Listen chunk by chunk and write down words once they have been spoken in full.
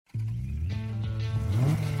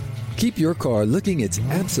Keep your car looking its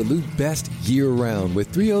absolute best year-round with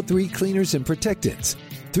 303 cleaners and protectants.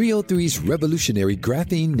 303's revolutionary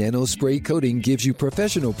graphene nano spray coating gives you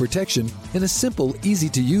professional protection in a simple,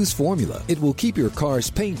 easy-to-use formula. It will keep your car's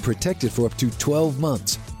paint protected for up to 12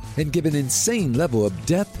 months and give an insane level of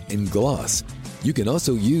depth and gloss. You can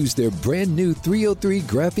also use their brand new 303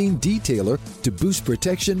 graphene detailer to boost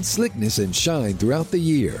protection, slickness, and shine throughout the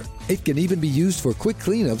year. It can even be used for quick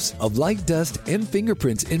cleanups of light dust and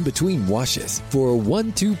fingerprints in between washes. For a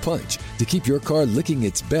 1-2 punch to keep your car looking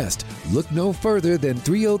its best, look no further than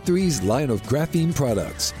 303's line of graphene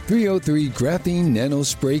products. 303 graphene nano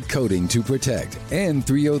spray coating to protect and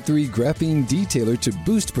 303 graphene detailer to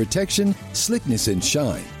boost protection, slickness, and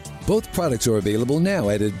shine. Both products are available now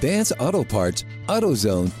at Advance Auto Parts,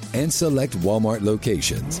 AutoZone, and select Walmart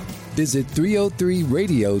locations. Visit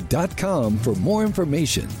 303radio.com for more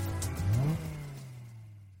information.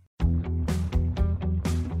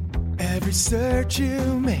 Every search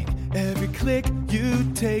you make, every click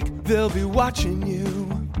you take, they'll be watching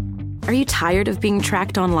you. Are you tired of being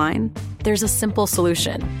tracked online? There's a simple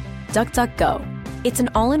solution. DuckDuckGo. It's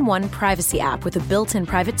an all-in-one privacy app with a built-in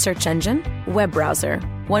private search engine, web browser,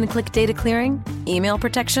 one-click data clearing, email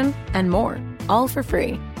protection, and more, all for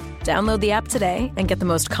free. Download the app today and get the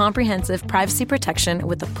most comprehensive privacy protection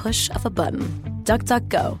with the push of a button.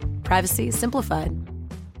 DuckDuckGo. Privacy simplified.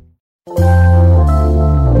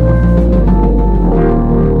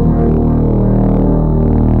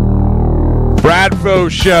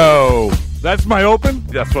 Bradfo Show. That's my open.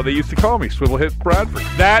 That's what they used to call me, Swivel Hit Bradford.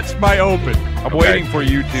 That's my open. I'm waiting for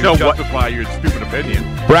you to justify your stupid opinion.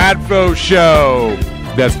 Bradfo Show.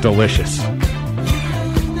 That's delicious.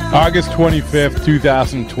 August 25th,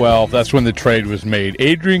 2012. That's when the trade was made.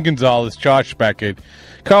 Adrian Gonzalez, Josh Beckett,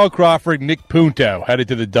 Kyle Crawford, Nick Punto headed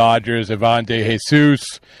to the Dodgers. Ivan De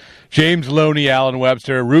Jesus, James Loney, Alan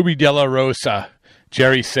Webster, Ruby De La Rosa,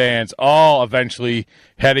 Jerry Sands, all eventually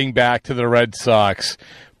heading back to the Red Sox.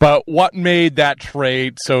 But what made that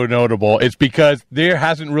trade so notable is because there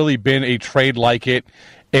hasn't really been a trade like it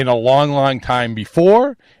in a long, long time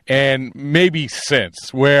before and maybe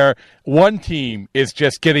since, where one team is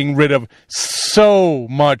just getting rid of so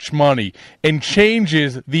much money and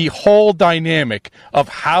changes the whole dynamic of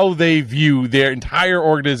how they view their entire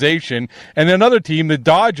organization. And another team, the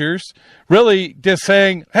Dodgers, really just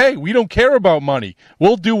saying, hey, we don't care about money.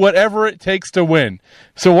 We'll do whatever it takes to win.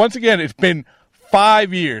 So once again, it's been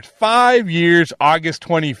 5 years, August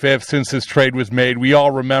 25th, since this trade was made. We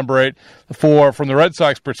all remember it from the Red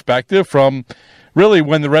Sox perspective, from really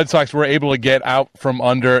when the Red Sox were able to get out from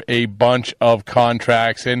under a bunch of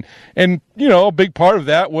contracts. And you know, a big part of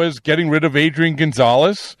that was getting rid of Adrian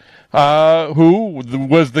Gonzalez, who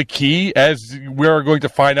was the key, as we're going to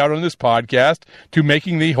find out on this podcast, to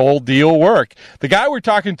making the whole deal work. The guy we're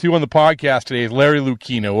talking to on the podcast today is Larry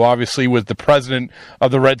Lucchino, who obviously was the president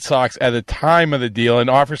of the Red Sox at the time of the deal, and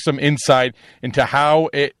offers some insight into how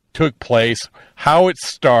it took place, how it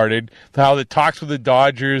started, how the talks with the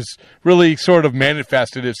Dodgers really sort of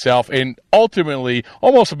manifested itself, and ultimately,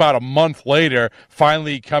 almost about a month later,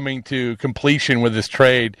 finally coming to completion with this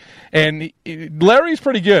trade. And Larry's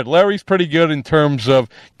pretty good. Larry's pretty good in terms of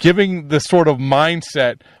giving the sort of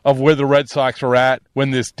mindset of where the Red Sox were at when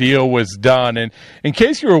this deal was done. And in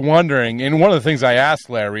case you were wondering, and one of the things I asked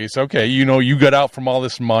Larry is, okay, you know, you got out from all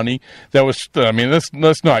this money that was, I mean,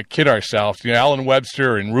 let's not kid ourselves. You know, Alan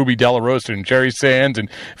Webster and Ruby De La Rosa and Jerry Sands and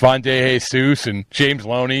Ivan De Jesus and James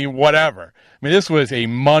Loney, whatever. I mean, this was a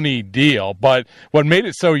money deal, but what made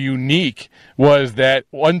it so unique was that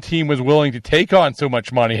one team was willing to take on so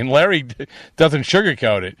much money, and Larry doesn't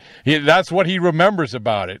sugarcoat it. That's what he remembers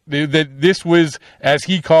about it, that this was, as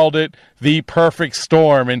he called it, the perfect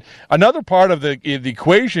storm. And another part of the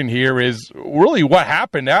equation here is really what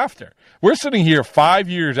happened after. We're sitting here 5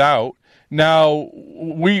 years out. Now,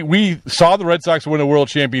 we saw the Red Sox win a world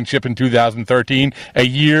championship in 2013, a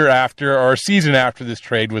year after, or a season after this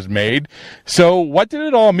trade was made. So what did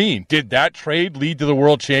it all mean? Did that trade lead to the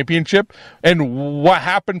world championship? And what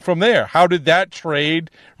happened from there? How did that trade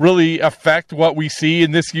really affect what we see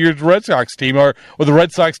in this year's Red Sox team, or the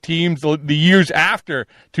Red Sox teams the years after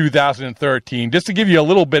 2013? Just to give you a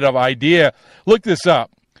little bit of idea, look this up.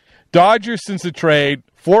 Dodgers since the trade,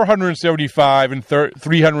 475 and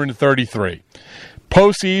 333.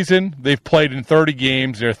 Postseason, they've played in 30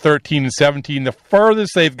 games. They're 13-17. The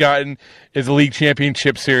furthest they've gotten is the League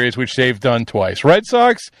Championship Series, which they've done twice. Red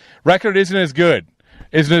Sox record isn't as good.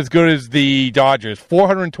 Isn't as good as the Dodgers.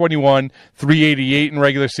 421, 388 in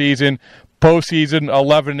regular season. Postseason,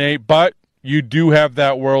 11-8. But you do have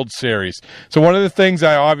that World Series. So one of the things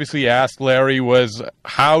I obviously asked Larry was,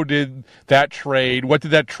 what did that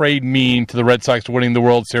trade mean to the Red Sox winning the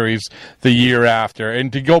World Series the year after?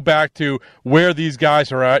 And to go back to where these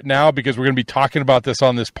guys are at now, because we're going to be talking about this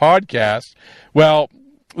on this podcast, well,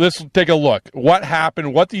 let's take a look. What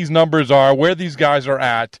happened, what these numbers are, where these guys are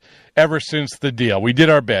at ever since the deal. We did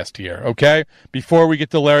our best here, okay? Before we get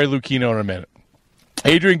to Larry Lucchino in a minute.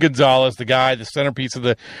 Adrian Gonzalez, the guy, the centerpiece of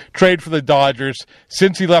the trade for the Dodgers,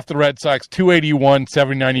 since he left the Red Sox, 281,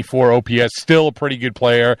 794 OPS, still a pretty good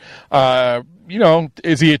player.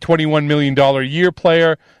 Is he a $21 million a year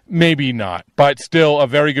player? Maybe not, but still a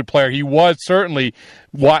very good player. He was certainly,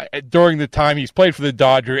 during the time he's played for the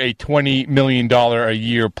Dodgers, a $20 million a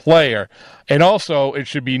year player. And also, it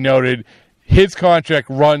should be noted, his contract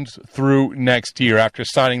runs through next year after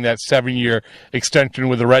signing that 7-year extension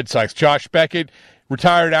with the Red Sox. Josh Beckett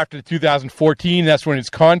retired after 2014. That's when his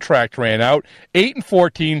contract ran out.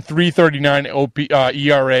 8-14, 3.39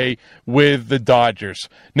 ERA with the Dodgers.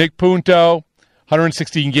 Nick Punto,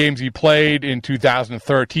 116 games he played in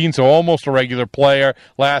 2013, so almost a regular player.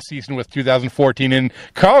 Last season with 2014. And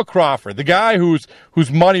Carl Crawford, the guy whose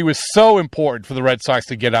money was so important for the Red Sox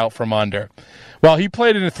to get out from under. Well, he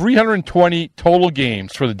played in 320 total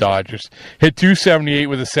games for the Dodgers, hit .278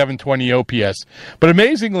 with a 720 OPS. But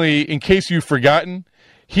amazingly, in case you've forgotten,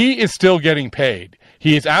 he is still getting paid.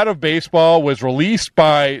 He is out of baseball, was released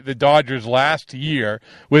by the Dodgers last year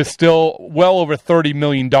with still well over $30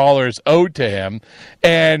 million owed to him,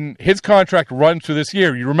 and his contract runs through this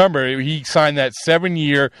year. You remember, he signed that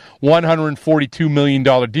 7-year, $142 million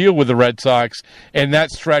deal with the Red Sox, and that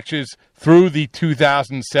stretches through the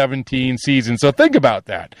 2017 season. So think about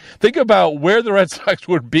that. Think about where the Red Sox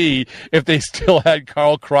would be if they still had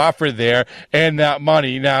Carl Crawford there and that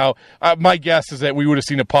money. Now, my guess is that we would have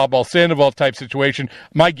seen a Pablo Sandoval type situation.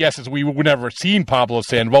 My guess is we would never have seen Pablo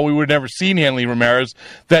Sandoval. We would have never seen Hanley Ramirez.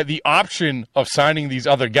 That the option of signing these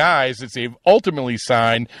other guys that they've ultimately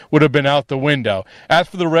signed would have been out the window. As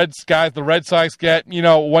for the Red Sox get,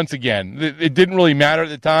 once again, it didn't really matter at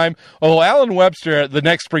the time. Although Alan Webster, the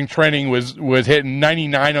next spring training, was hitting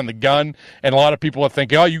 99 on the gun, and a lot of people are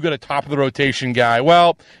thinking, oh, you got a top-of-the-rotation guy.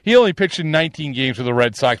 Well, he only pitched in 19 games with the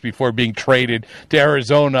Red Sox before being traded to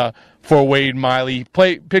Arizona for Wade Miley.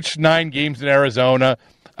 Pitched 9 games in Arizona.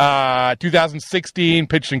 2016,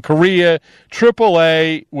 pitched in Korea,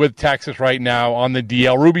 AAA with Texas right now on the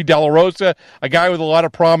DL. Ruby De La Rosa, a guy with a lot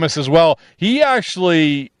of promise as well. He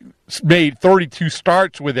actually made 32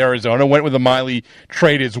 starts with Arizona, went with the Miley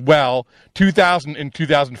trade as well. 2000 and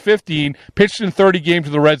 2015, pitched in 30 games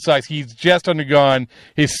with the Red Sox. He's just undergone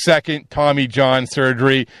his second Tommy John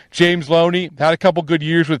surgery. James Loney had a couple good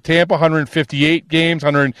years with Tampa, 158 games,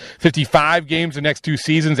 155 games the next 2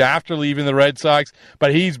 seasons after leaving the Red Sox,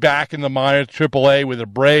 but he's back in the minors, AAA with the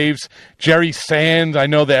Braves. Jerry Sands, I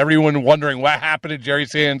know that everyone wondering what happened to Jerry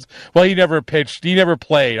Sands. Well, he never played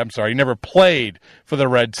for the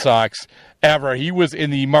Red Sox ever. He was in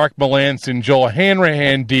the Mark Melancon, Joel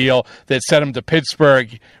Hanrahan deal that sent him to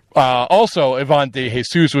Pittsburgh. Also, Ivante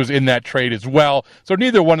Jesus was in that trade as well. So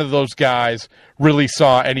neither one of those guys really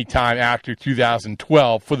saw any time after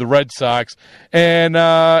 2012 for the Red Sox. And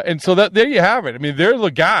so there you have it. I mean, they're the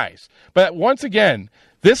guys. But once again,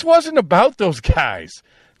 this wasn't about those guys.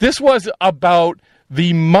 This was about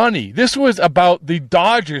the money. This was about the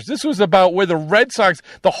Dodgers. This was about where the Red Sox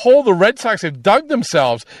have dug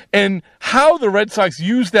themselves, and how the Red Sox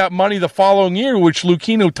used that money the following year, which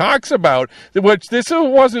Lucchino talks about. Which this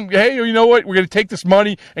wasn't, hey, you know what, we're going to take this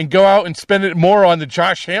money and go out and spend it more on the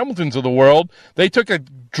Josh Hamiltons of the world. They took a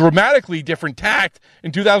dramatically different tact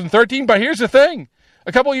in 2013, but here's the thing.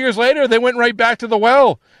 A couple of years later, they went right back to the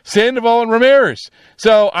well, Sandoval and Ramirez.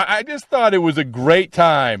 So I just thought it was a great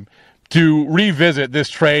time to revisit this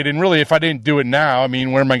trade. And really, if I didn't do it now, I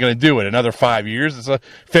mean, when am I going to do it? Another 5 years? It's a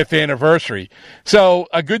 5th anniversary. So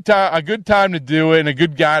a good time to do it, and a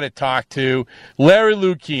good guy to talk to. Larry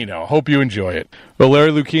Lucchino. Hope you enjoy it. Well,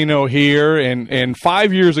 Larry Lucchino here, and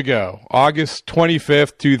 5 years ago, August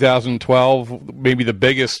 25th, 2012, maybe the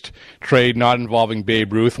biggest trade not involving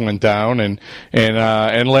Babe Ruth went down.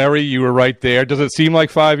 And Larry, you were right there. Does it seem like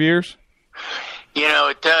 5 years?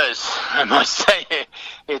 It does. I must say,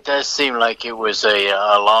 it does seem like it was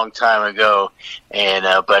a long time ago, and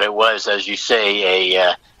but it was, as you say,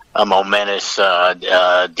 a momentous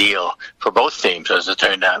deal for both teams, as it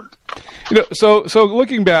turned out. So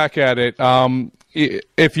looking back at it,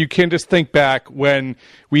 if you can just think back when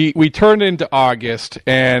we turned into August,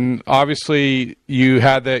 and obviously you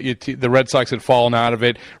had the Red Sox had fallen out of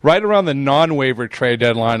it right around the non-waiver trade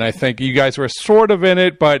deadline. I think you guys were sort of in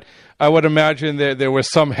it, but I would imagine that there was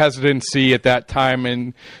some hesitancy at that time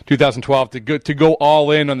in 2012 to go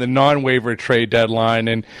all in on the non-waiver trade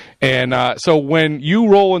deadline, and so when you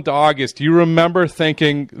roll into August, do you remember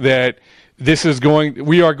thinking that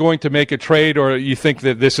we are going to make a trade, or you think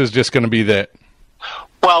that this is just going to be that?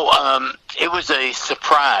 Well, it was a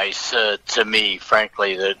surprise to me,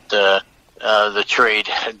 frankly, that the trade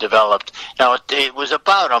developed. Now, it was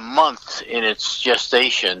about a month in its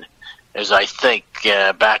gestation, as I think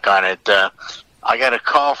back on it. I got a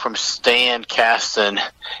call from Stan Kasten,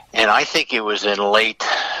 and I think it was in late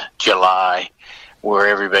July, where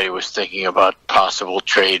everybody was thinking about possible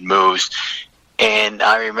trade moves. And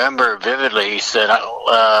I remember vividly, he said,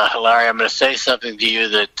 Larry, I'm going to say something to you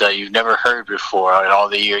that you've never heard before in all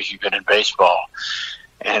the years you've been in baseball.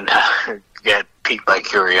 And got piqued my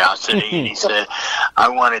curiosity. And he said, I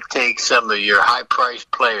want to take some of your high-priced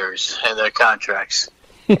players and their contracts.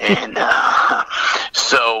 And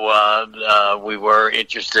so we were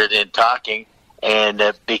interested in talking, and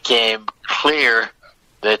it became clear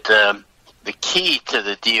that the key to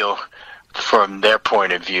the deal from their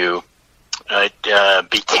point of view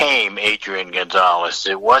became Adrian Gonzalez.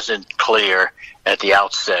 It wasn't clear at the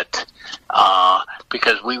outset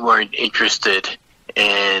because we weren't interested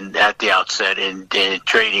at the outset in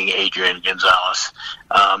trading Adrian Gonzalez.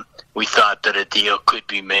 We thought that a deal could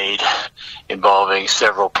be made involving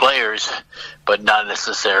several players, but not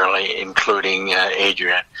necessarily including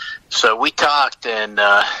Adrian. So we talked and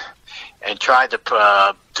tried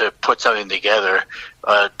to put something together,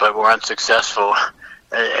 but were unsuccessful.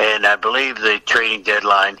 And I believe the trading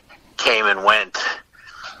deadline came and went.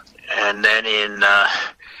 And then in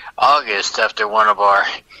August, after one of our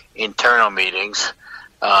internal meetings,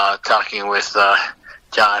 talking with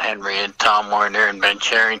John Henry and Tom Warner and Ben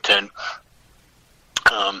Cherington,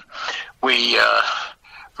 we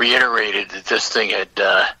reiterated that this thing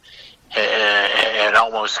had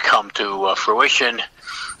almost come to fruition,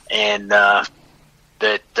 and that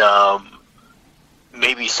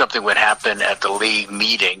maybe something would happen at the league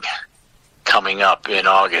meeting coming up in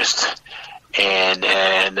August, and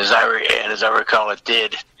as I recall, it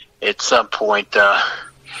did. At some point, the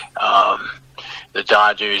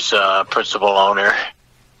Dodgers principal owner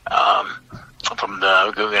from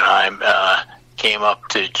the Guggenheim came up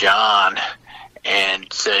to John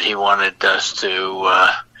and said he wanted us to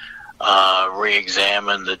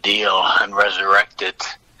re-examine the deal and resurrect it,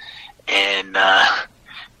 and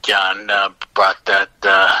John brought that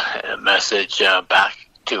message back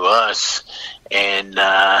to us, and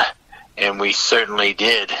we certainly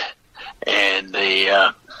did. And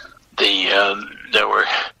there were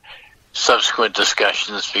subsequent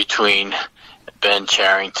discussions between Ben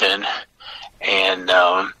Cherington and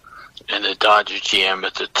the Dodger GM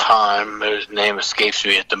at the time. His name escapes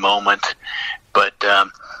me at the moment, but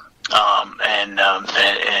and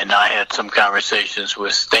I had some conversations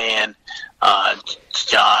with Stan.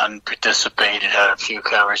 John participated, had a few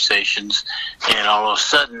conversations, and all of a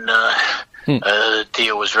sudden the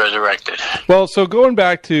deal was resurrected. Well, so going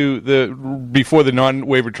back to before the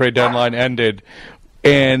non-waiver trade deadline ended,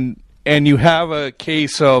 and you have a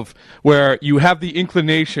case of where you have the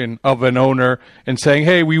inclination of an owner and saying,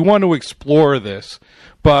 hey, we want to explore this.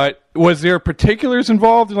 But was there particulars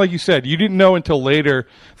involved? And like you said, you didn't know until later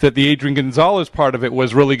that the Adrian Gonzalez part of it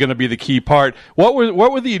was really going to be the key part. What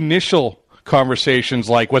were the initial conversations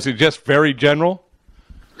like? Was it just very general?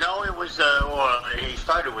 No, it was. He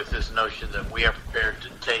started with this notion that we are prepared to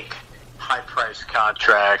take high-priced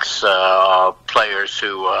contracts, players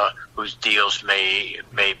whose deals may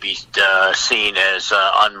be seen as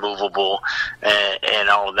unmovable, and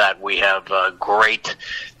all of that. We have great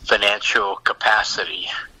financial capacity,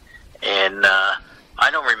 and I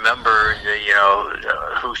don't remember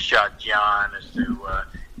who shot John as to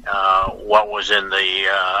what was in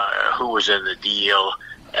who was in the deal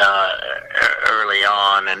early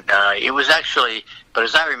on, and it was actually, but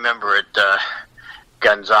as I remember it,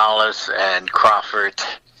 Gonzalez and Crawford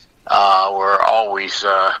were always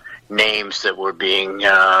names that were being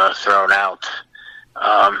thrown out.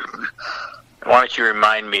 Why don't you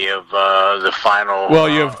remind me of the final? Well,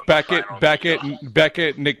 you have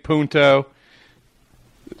Beckett, Nick Punto.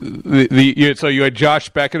 So you had Josh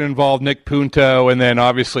Beckett involved, Nick Punto, and then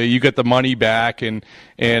obviously you get the money back, and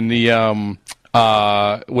the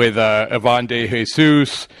with Ivan De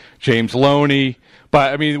Jesus, James Loney.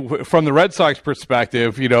 But I mean, from the Red Sox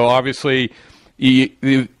perspective, obviously,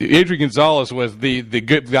 Adrian Gonzalez was the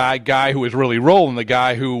good guy who was really rolling, the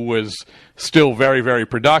guy who was still very, very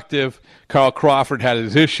productive. Carl Crawford had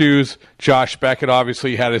his issues. Josh Beckett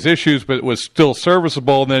obviously had his issues, but was still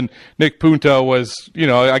serviceable. And then Nick Punto was,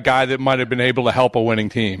 a guy that might have been able to help a winning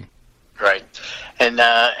team. Right, and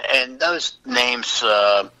those names,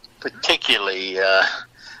 particularly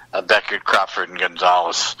Beckett, Crawford, and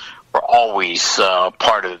Gonzalez, were always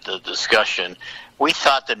part of the discussion. We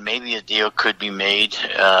thought that maybe a deal could be made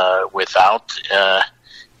without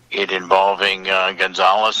it involving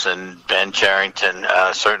Gonzalez, and Ben Cherington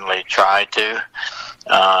certainly tried to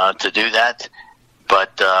do that,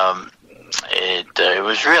 but it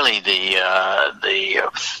was really the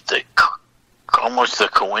almost the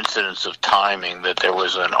coincidence of timing that there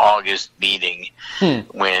was an August meeting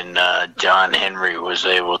when John Henry was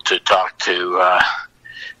able to talk to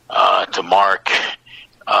Mark,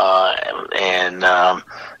 and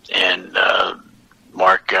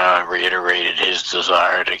Mark reiterated his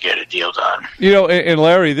desire to get a deal done. And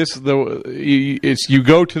Larry, this is you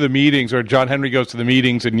go to the meetings, or John Henry goes to the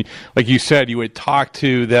meetings, and like you said, you had talked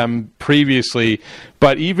to them previously,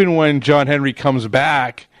 but even when John Henry comes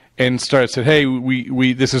back and said, hey,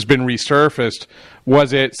 we this has been resurfaced,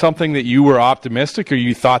 was it something that you were optimistic, or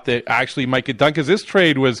you thought that actually might get done? Because this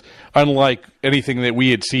trade was unlike anything that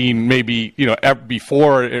we had seen maybe,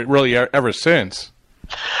 before, really ever since.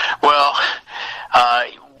 Well,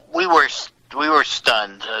 we were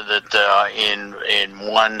stunned that in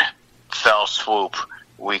one fell swoop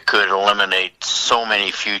we could eliminate so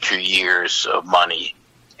many future years of money,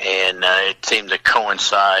 and it seemed to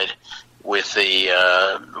coincide with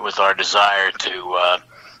our desire to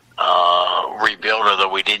rebuild,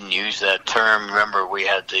 although we didn't use that term. Remember, we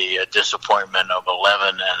had the disappointment of 11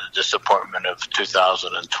 and the disappointment of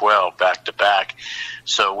 2012 back to back.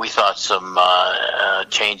 So we thought some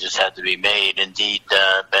changes had to be made. Indeed,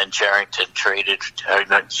 Ben Cherington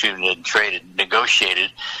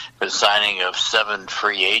negotiated for the signing of 7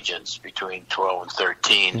 free agents between 12 and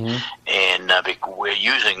 13, and we're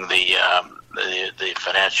using the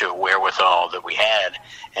financial wherewithal that we had,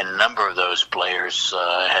 and a number of those players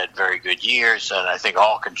had very good years, and I think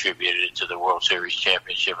all contributed to the World Series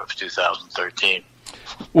championship of 2013.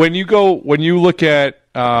 When you look at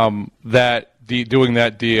doing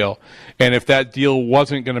that deal, and if that deal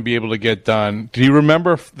wasn't going to be able to get done, do you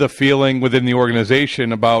remember the feeling within the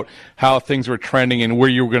organization about how things were trending and where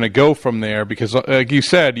you were going to go from there? Because, like you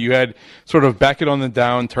said, you had sort of Beckett on the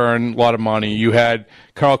downturn, a lot of money. You had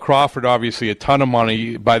Carl Crawford, obviously, a ton of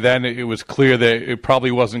money. By then, it was clear that it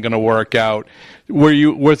probably wasn't going to work out.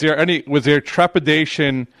 Was there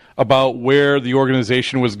trepidation about where the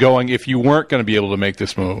organization was going if you weren't going to be able to make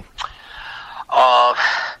this move?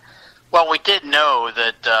 Well, we did know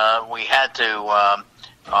that we had to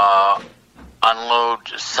unload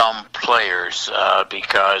some players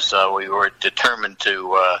because we were determined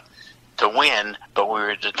to win, but we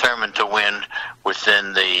were determined to win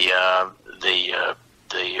within the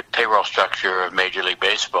payroll structure of Major League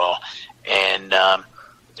Baseball, and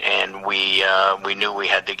we knew we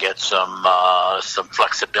had to get some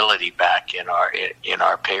flexibility back in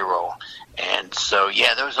our payroll. And so,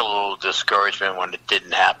 there was a little discouragement when it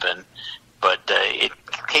didn't happen, but it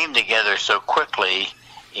came together so quickly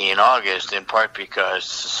in August, in part because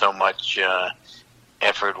so much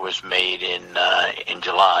effort was made in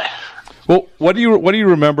July. Well, what do you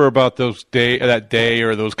remember about that day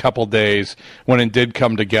or those couple days when it did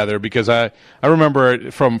come together? Because I remember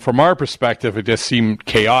from our perspective, it just seemed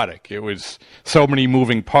chaotic. It was so many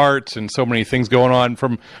moving parts and so many things going on.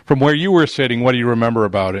 From where you were sitting, what do you remember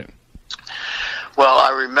about it? Well, I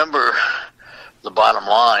remember the bottom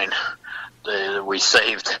line. We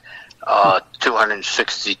saved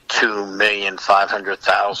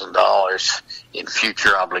 $262,500,000 in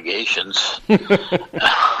future obligations.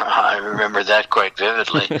 I remember that quite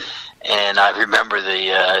vividly, and I remember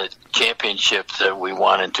the championship that we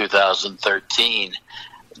won in 2013.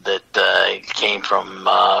 That came from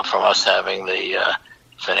us having the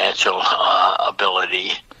financial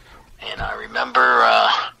ability, and I remember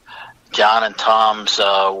John and Tom's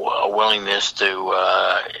willingness to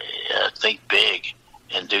think big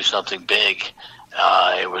and do something big.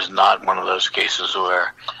 It was not one of those cases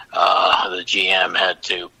where the GM had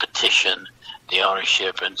to petition the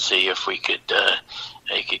ownership and see if they could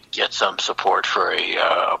get some support for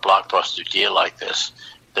a blockbuster deal like this.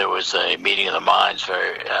 There was a meeting of the minds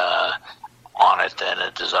very on it and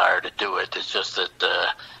a desire to do it. It's just that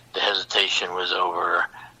the hesitation was over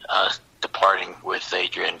departing with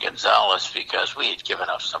Adrian Gonzalez because we had given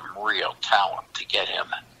up some real talent to get him,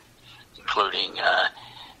 including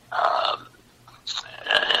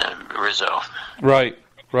Rizzo. Right.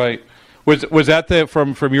 Was that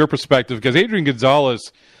from your perspective? Because Adrian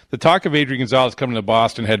Gonzalez, the talk of Adrian Gonzalez coming to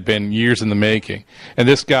Boston had been years in the making, and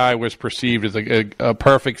this guy was perceived as a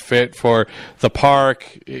perfect fit for the park,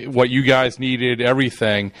 what you guys needed,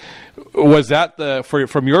 everything. Was that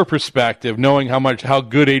from your perspective, knowing how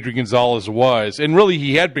good Adrian Gonzalez was, and really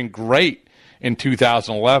he had been great in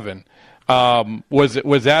 2011?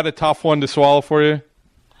 Was that a tough one to swallow for you?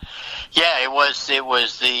 Yeah, it was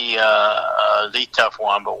the tough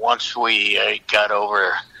one. But once we got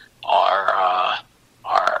over our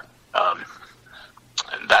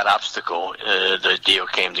that obstacle, the deal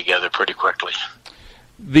came together pretty quickly.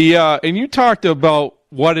 And you talked about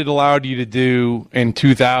what it allowed you to do in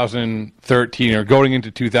 2013 or going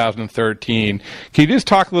into 2013. Can you just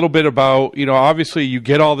talk a little bit about, obviously you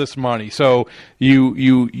get all this money, so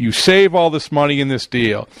you save all this money in this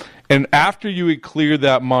deal, and after you had cleared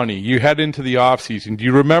that money, you head into the off season. Do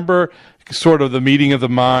you remember sort of the meeting of the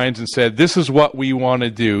minds and said, this is what we want to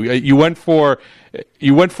do? You went for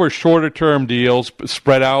shorter term deals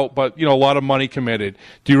spread out, but a lot of money committed.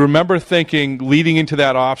 Do you remember thinking leading into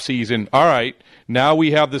that off season, all right, now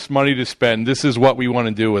we have this money to spend, this is what we want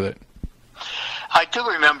to do with it? I do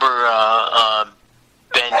remember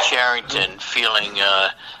Ben Cherington feeling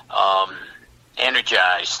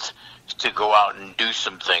energized to go out and do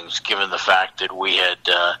some things, given the fact that we had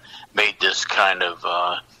made this kind of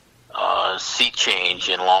sea change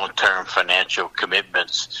in long-term financial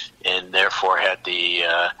commitments, and therefore had the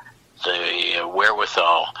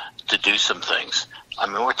wherewithal to do some things. I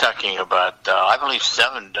mean, we're talking about, I believe,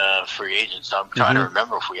 7 free agents. I'm trying to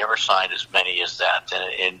remember if we ever signed as many as that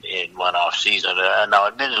in one off season. Now,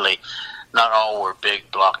 admittedly, not all were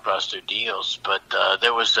big blockbuster deals, but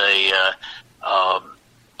there was I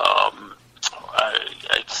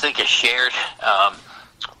think a shared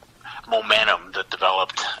momentum that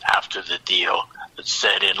developed after the deal that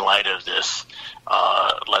said, in light of this,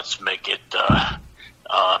 let's make it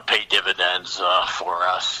pay dividends for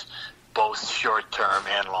us, both short-term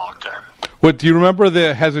and long-term. What do you remember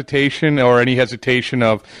the hesitation or any hesitation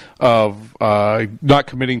of not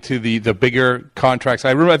committing to the bigger contracts?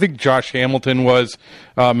 I think Josh Hamilton was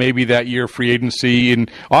maybe that year free agency,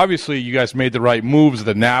 and obviously you guys made the right moves,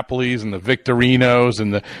 the Napolis and the Victorinos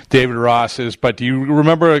and the David Rosses. But do you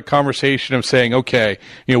remember a conversation of saying, okay,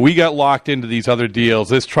 we got locked into these other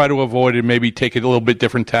deals, let's try to avoid it, maybe take it a little bit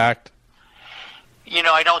different tact?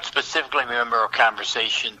 I don't specifically remember a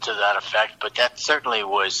conversation to that effect, but that certainly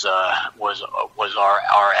was our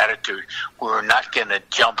attitude. We were not going to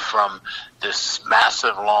jump from this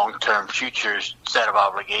massive long-term future set of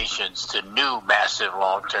obligations to new massive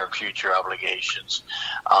long-term future obligations.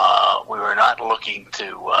 We were not looking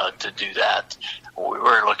to do that. What we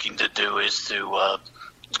were looking to do was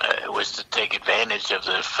to take advantage of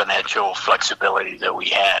the financial flexibility that we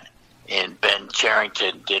had, and Ben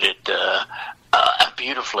Cherington did it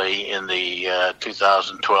beautifully in the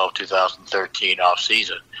 2012-2013 off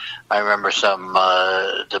season. I remember some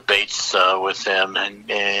debates with him, and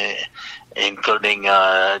including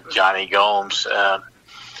Johnny Gomes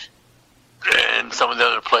and some of the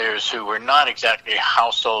other players who were not exactly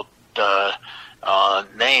household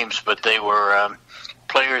names, but they were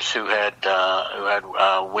players who had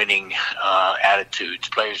winning attitudes,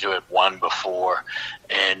 players who had won before,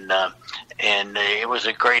 and it was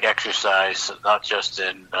a great exercise, not just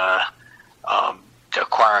in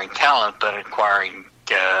acquiring talent, but acquiring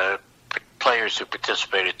players who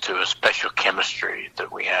participated to a special chemistry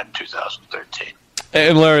that we had in 2013.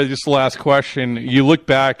 And Larry, just the last question. You look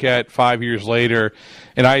back at 5 years later,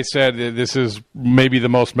 and I said that this is maybe the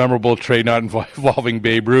most memorable trade not involving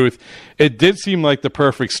Babe Ruth. It did seem like the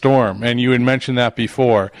perfect storm, and you had mentioned that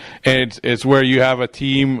before. And it's where you have a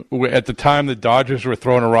team. At the time, the Dodgers were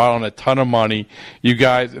throwing around a ton of money. You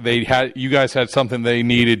guys had something they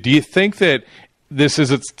needed. Do you think that this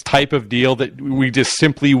is a type of deal that we just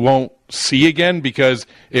simply won't see again because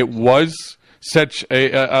it was such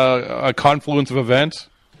a confluence of events?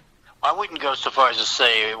 I wouldn't go so far as to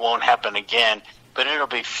say it won't happen again, but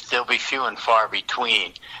they'll be few and far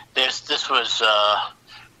between. This was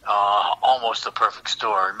almost a perfect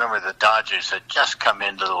storm. Remember, the Dodgers had just come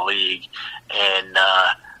into the league and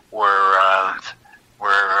were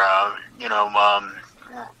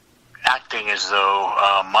acting as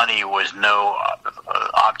though money was no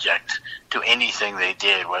object to anything they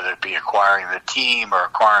did, whether it be acquiring the team or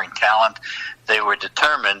acquiring talent. They were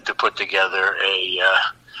determined to put together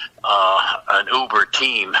an uber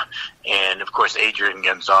team, and of course Adrian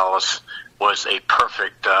Gonzalez was a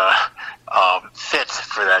perfect fit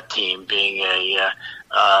for that team, being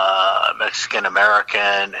Mexican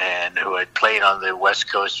American and who had played on the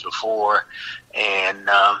West Coast before, and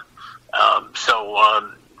so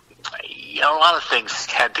a lot of things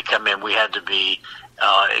had to come in. We had to be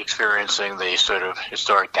experiencing the sort of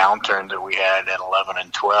historic downturn that we had in 11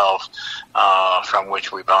 and 12, from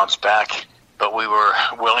which we bounced back. But we were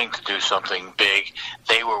willing to do something big.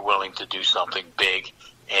 They were willing to do something big,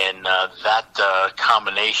 and that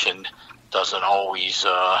combination doesn't always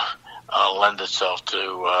lend itself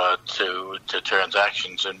to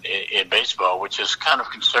transactions in baseball, which is kind of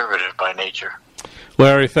conservative by nature.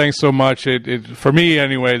 Larry, thanks so much. For me,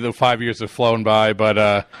 anyway, the 5 years have flown by, but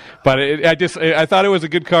I thought it was a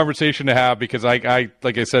good conversation to have because I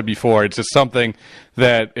like I said before, it's just something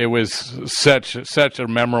that it was such a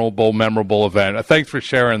memorable event. Thanks for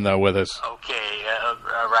sharing though with us. Okay,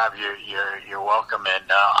 Rob, you're welcome, and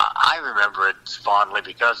I remember it fondly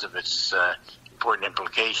because of its important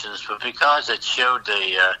implications, but because it showed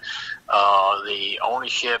the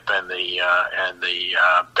ownership and the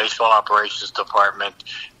baseball operations department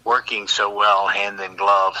working so well hand in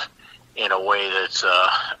glove in a way that's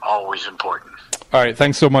always important. All right,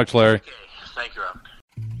 thanks so much, Larry. Okay, thank you, Rob.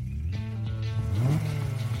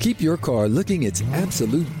 Keep your car looking its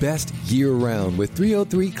absolute best year-round with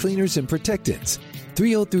 303 Cleaners and Protectants.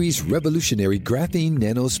 303's revolutionary graphene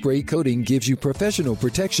nano spray coating gives you professional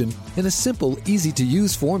protection in a simple,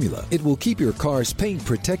 easy-to-use formula. It will keep your car's paint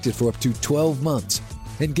protected for up to 12 months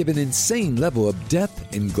and give an insane level of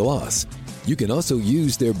depth and gloss. You can also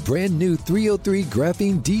use their brand new 303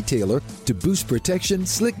 graphene detailer to boost protection,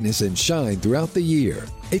 slickness, and shine throughout the year.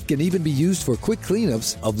 It can even be used for quick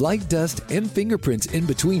cleanups of light dust and fingerprints in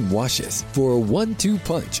between washes. For a 1-2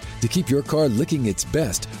 punch to keep your car looking its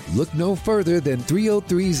best, look no further than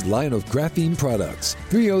 303's line of graphene products.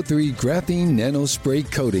 303 graphene nano spray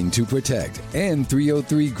coating to protect and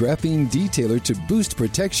 303 graphene detailer to boost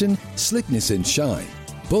protection, slickness, and shine.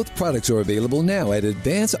 Both products are available now at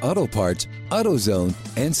Advance Auto Parts, AutoZone,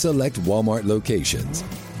 and select Walmart locations.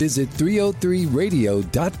 Visit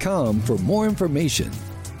 303radio.com for more information.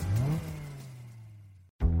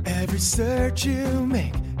 Every search you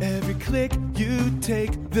make, every click you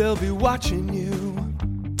take, they'll be watching you.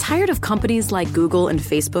 Tired of companies like Google and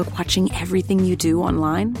Facebook watching everything you do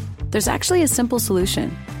online? There's actually a simple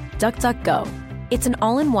solution. DuckDuckGo. It's an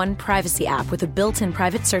all-in-one privacy app with a built-in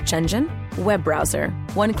private search engine, web browser,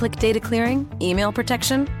 one-click data clearing, email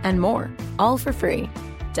protection, and more, all for free.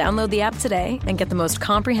 Download the app today and get the most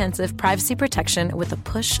comprehensive privacy protection with a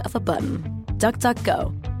push of a button.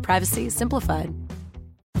 DuckDuckGo. Privacy simplified.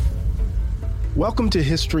 Welcome to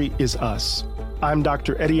History is Us. I'm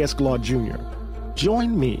Dr. Eddie S. Glaude Jr.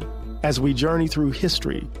 Join me as we journey through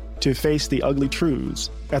history to face the ugly truths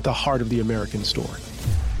at the heart of the American story.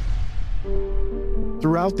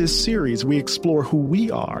 Throughout this series, we explore who we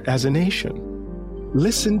are as a nation.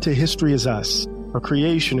 Listen to History is Us, a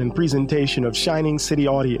creation and presentation of Shining City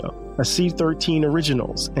Audio, a C13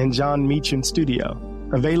 Originals, and John Meacham Studio.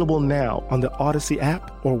 Available now on the Odyssey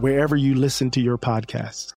app or wherever you listen to your podcasts.